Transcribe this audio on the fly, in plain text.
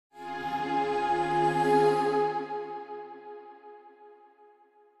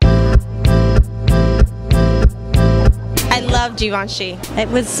love Givenchy. It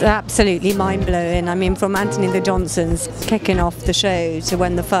was absolutely mind-blowing. I mean, from Anthony the Johnsons kicking off the show to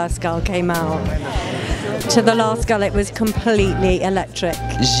when the first girl came out to the last girl, it was completely electric.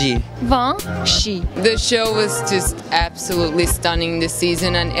 Givenchy. The show was just absolutely stunning this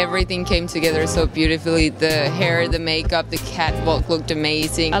season, and everything came together so beautifully. The hair, the makeup, the catwalk looked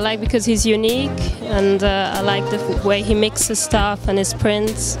amazing. I like because he's unique, and I like the way he mixes stuff and his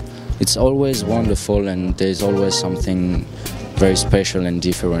prints. It's always wonderful, and there's always something very special and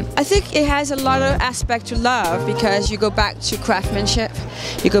different. I think it has a lot of aspect to love, because you go back to craftsmanship,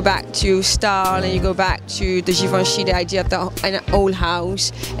 you go back to style, and you go back to the Givenchy, the idea of an old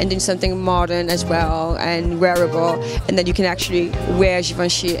house, and then something modern as well and wearable, and then you can actually wear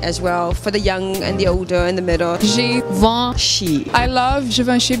Givenchy as well for the young and the older and the middle. Givenchy. I love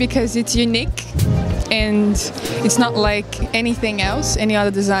Givenchy because it's unique and it's not like anything else, any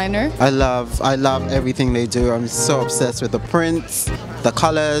other designer. I love everything they do. I'm so obsessed with the prints, the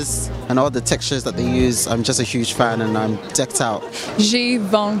colors, and all the textures that they use. I'm just a huge fan, and I'm decked out.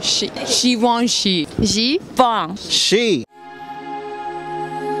 Givenchy. Givenchy. She.